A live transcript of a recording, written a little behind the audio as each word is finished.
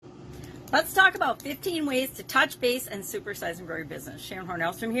Let's talk about 15 ways to touch base and supersize and grow your business. Sharon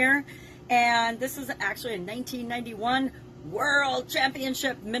Hornellstrom here, and this is actually a 1991 World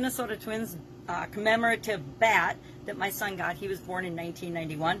Championship Minnesota Twins commemorative bat that my son got. He was born in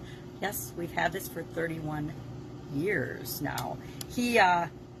 1991. Yes, we've had this for 31 years now. He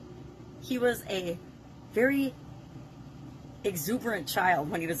was a very exuberant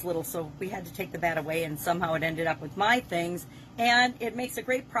child when he was little, so we had to take the bat away, and somehow it ended up with my things. And it makes a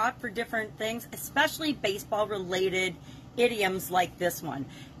great prop for different things, especially baseball related idioms like this one.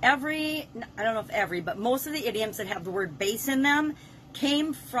 I don't know if every, but most of the idioms that have the word base in them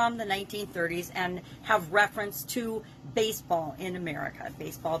came from the 1930s and have reference to baseball in America.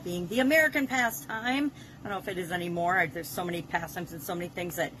 Baseball being the American pastime. I don't know if it is anymore. There's so many pastimes and so many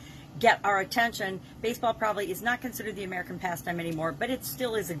things that get our attention. Baseball probably is not considered the American pastime anymore, but it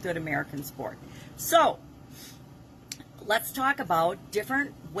still is a good American sport. So let's talk about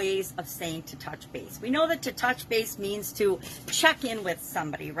different ways of saying to touch base. We know that to touch base means to check in with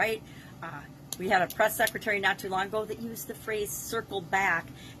somebody, right? We had a press secretary not too long ago that used the phrase circle back,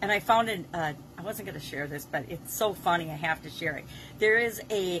 and I found it, I wasn't going to share this, but it's so funny I have to share it. There is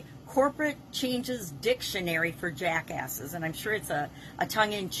a corporate changes dictionary for jackasses, and I'm sure it's a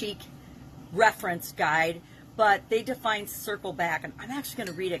tongue-in-cheek reference guide, but they define circle back, and I'm actually going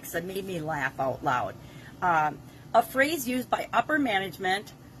to read it because it made me laugh out loud. A phrase used by upper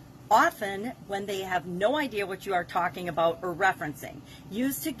management often when they have no idea what you are talking about or referencing,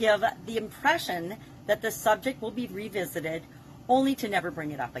 used to give the impression that the subject will be revisited only to never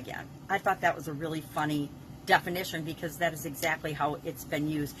bring it up again. I thought that was a really funny definition because that is exactly how it's been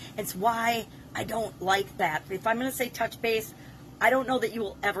used. It's why I don't like that. If I'm going to say touch base, I don't know that you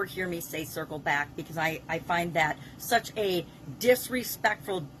will ever hear me say circle back because I find that such a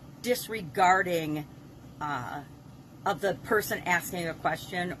disrespectful, disregarding of the person asking a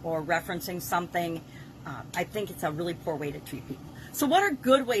question or referencing something. I think it's a really poor way to treat people. So what are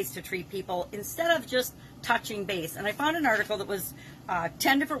good ways to treat people instead of just touching base? And I found an article that was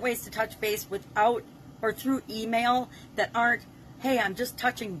 10 different ways to touch base without or through email that aren't, hey, I'm just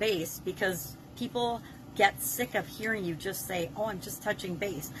touching base, because people get sick of hearing you just say, oh, I'm just touching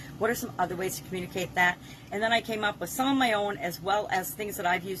base. What are some other ways to communicate that? And then I came up with some of my own as well as things that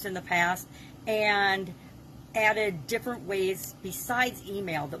I've used in the past, and added different ways besides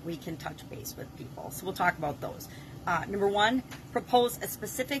email that we can touch base with people. So we'll talk about those. Number one, propose a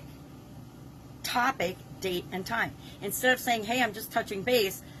specific topic, date, and time. Instead of saying, hey, I'm just touching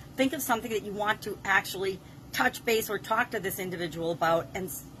base, think of something that you want to actually touch base or talk to this individual about and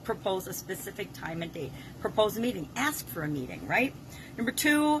propose a specific time and date. Propose a meeting. Ask for a meeting, right? Number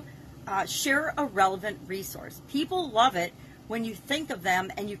two, share a relevant resource. People love it when you think of them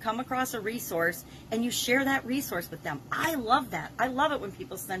and you come across a resource and you share that resource with them. I love that. I love it when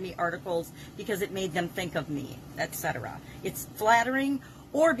people send me articles because it made them think of me, etc. It's flattering,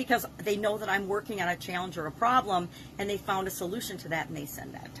 or because they know that I'm working on a challenge or a problem and they found a solution to that and they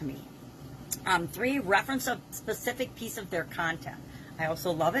send that to me. Three, reference a specific piece of their content. I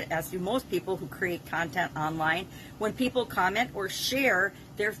also love it, as do most people who create content online, when people comment or share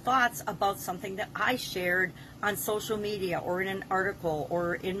their thoughts about something that I shared on social media or in an article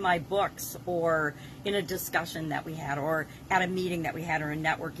or in my books or in a discussion that we had or at a meeting that we had or a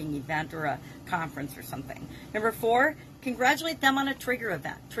networking event or a conference or something. Number four, congratulate them on a trigger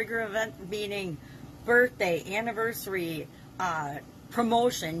event. Trigger event meaning birthday, anniversary,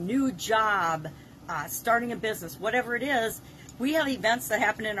 promotion, new job, starting a business, whatever it is. We have events that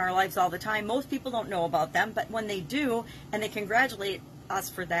happen in our lives all the time. Most people don't know about them, but when they do and they congratulate us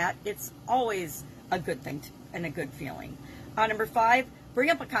for that, it's always a good thing and a good feeling. Number five, bring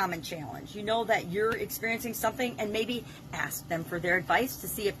up a common challenge. You know that you're experiencing something and maybe ask them for their advice to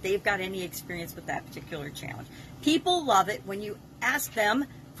see if they've got any experience with that particular challenge. People love it when you ask them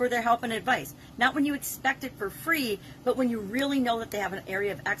for their help and advice. Not when you expect it for free, but when you really know that they have an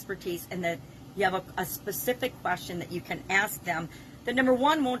area of expertise and that you have a specific question that you can ask them that, number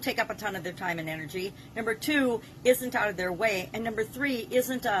one, won't take up a ton of their time and energy, number two, isn't out of their way, and number three,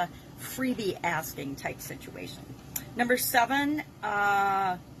 isn't a freebie asking type situation. Number seven,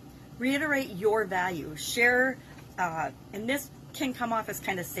 reiterate your value. Share, and this can come off as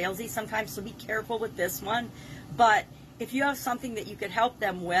kind of salesy sometimes, so be careful with this one, but if you have something that you could help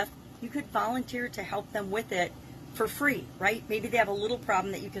them with, you could volunteer to help them with it for free, right? Maybe they have a little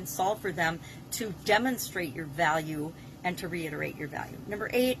problem that you can solve for them to demonstrate your value and to reiterate your value. Number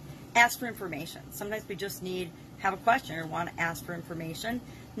eight, ask for information. Sometimes we just have a question or want to ask for information.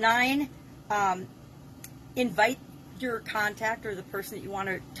 Nine, invite your contact or the person that you want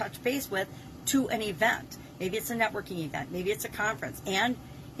to touch base with to an event. Maybe it's a networking event. Maybe it's a conference. And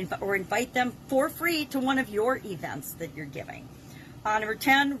or invite them for free to one of your events that you're giving. Number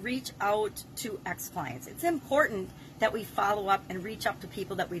 10, reach out to ex-clients. It's important that we follow up and reach out to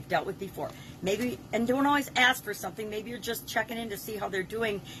people that we've dealt with before. Maybe, and don't always ask for something. Maybe you're just checking in to see how they're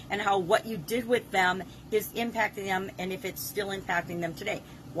doing and how what you did with them is impacting them and if it's still impacting them today.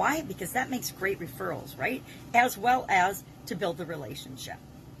 Why? Because that makes great referrals, right? As well as to build the relationship.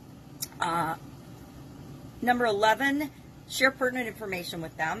 Number 11, share pertinent information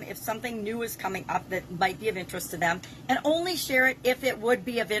with them. If something new is coming up that might be of interest to them, and only share it if it would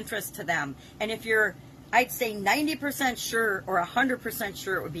be of interest to them. And if you're, I'd say 90% sure or 100%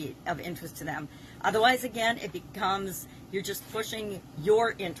 sure it would be of interest to them. Otherwise, again, it becomes you're just pushing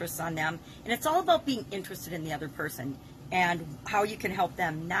your interests on them. And it's all about being interested in the other person and how you can help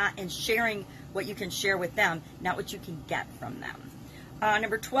them, not and sharing what you can share with them, not what you can get from them.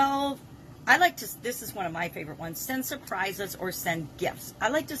 Number 12, I like to, this is one of my favorite ones, send surprises or send gifts. I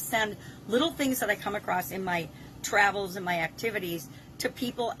like to send little things that I come across in my travels and my activities to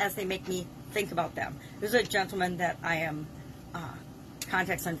people as they make me think about them. There's a gentleman that I am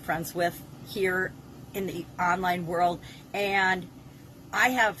contacts and friends with here in the online world, and I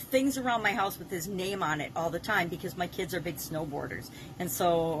have things around my house with his name on it all the time because my kids are big snowboarders. And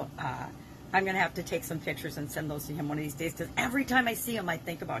so I'm going to have to take some pictures and send those to him one of these days because every time I see him, I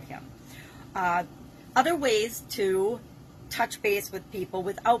think about him. Other ways to touch base with people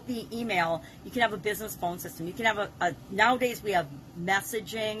without being email, you can have a business phone system. You can have nowadays we have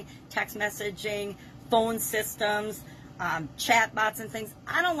messaging, text messaging, phone systems, chat bots and things.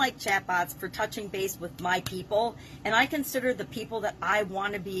 I don't like chat bots for touching base with my people, and I consider the people that I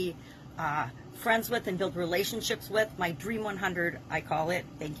want to be friends with and build relationships with, my Dream 100, I call it.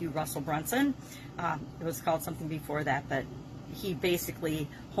 Thank you, Russell Brunson. It was called something before that, but he basically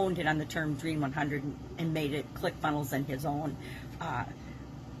honed in on the term Dream 100 and made it ClickFunnels and his own.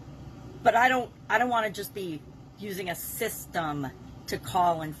 But I don't want to just be using a system to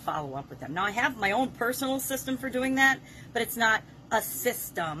call and follow up with them. Now I have my own personal system for doing that, but it's not a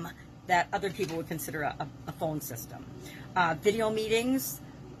system that other people would consider a phone system. Video meetings,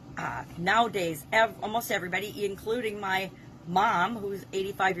 nowadays almost everybody, including my mom, who's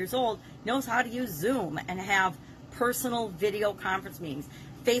 85 years old, knows how to use Zoom and have personal video conference meetings.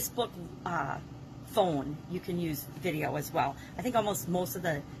 Facebook phone, you can use video as well. I think almost most of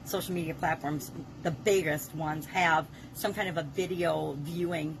the social media platforms, the biggest ones, have some kind of a video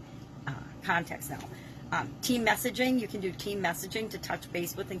viewing context now. Team messaging, you can do team messaging to touch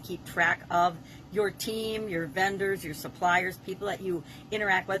base with and keep track of your team, your vendors, your suppliers, people that you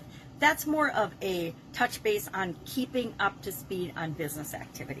interact with. That's more of a touch base on keeping up to speed on business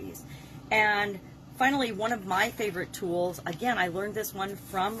activities. And finally, one of my favorite tools, again, I learned this one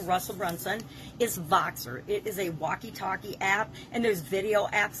from Russell Brunson, is Voxer. It is a walkie-talkie app, and there's video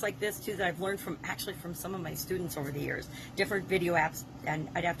apps like this too that I've learned from some of my students over the years. Different video apps, and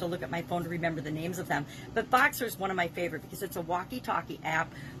I'd have to look at my phone to remember the names of them. But Voxer is one of my favorite because it's a walkie-talkie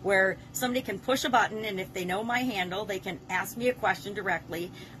app where somebody can push a button, and if they know my handle, they can ask me a question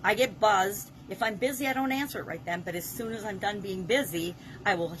directly. I get buzzed. If I'm busy, I don't answer it right then, but as soon as I'm done being busy,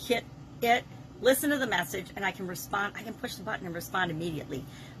 I will hit it, listen to the message, and I can respond. I can push the button and respond immediately.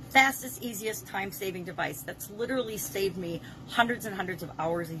 Fastest, easiest, time-saving device. That's literally saved me hundreds and hundreds of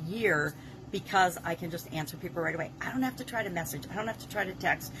hours a year because I can just answer people right away. I don't have to try to message. I don't have to try to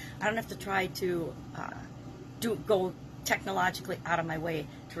text. I don't have to try to go technologically out of my way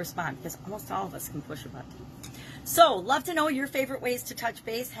to respond because almost all of us can push a button. So, love to know your favorite ways to touch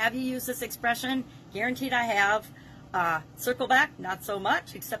base. Have you used this expression? Guaranteed I have. Circle back, not so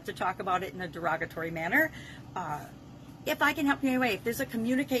much, except to talk about it in a derogatory manner. If I can help you in any way, if there's a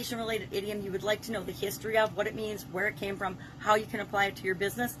communication-related idiom you would like to know the history of, what it means, where it came from, how you can apply it to your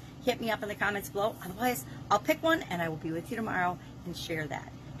business, hit me up in the comments below. Otherwise, I'll pick one, and I will be with you tomorrow and share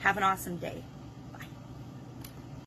that. Have an awesome day.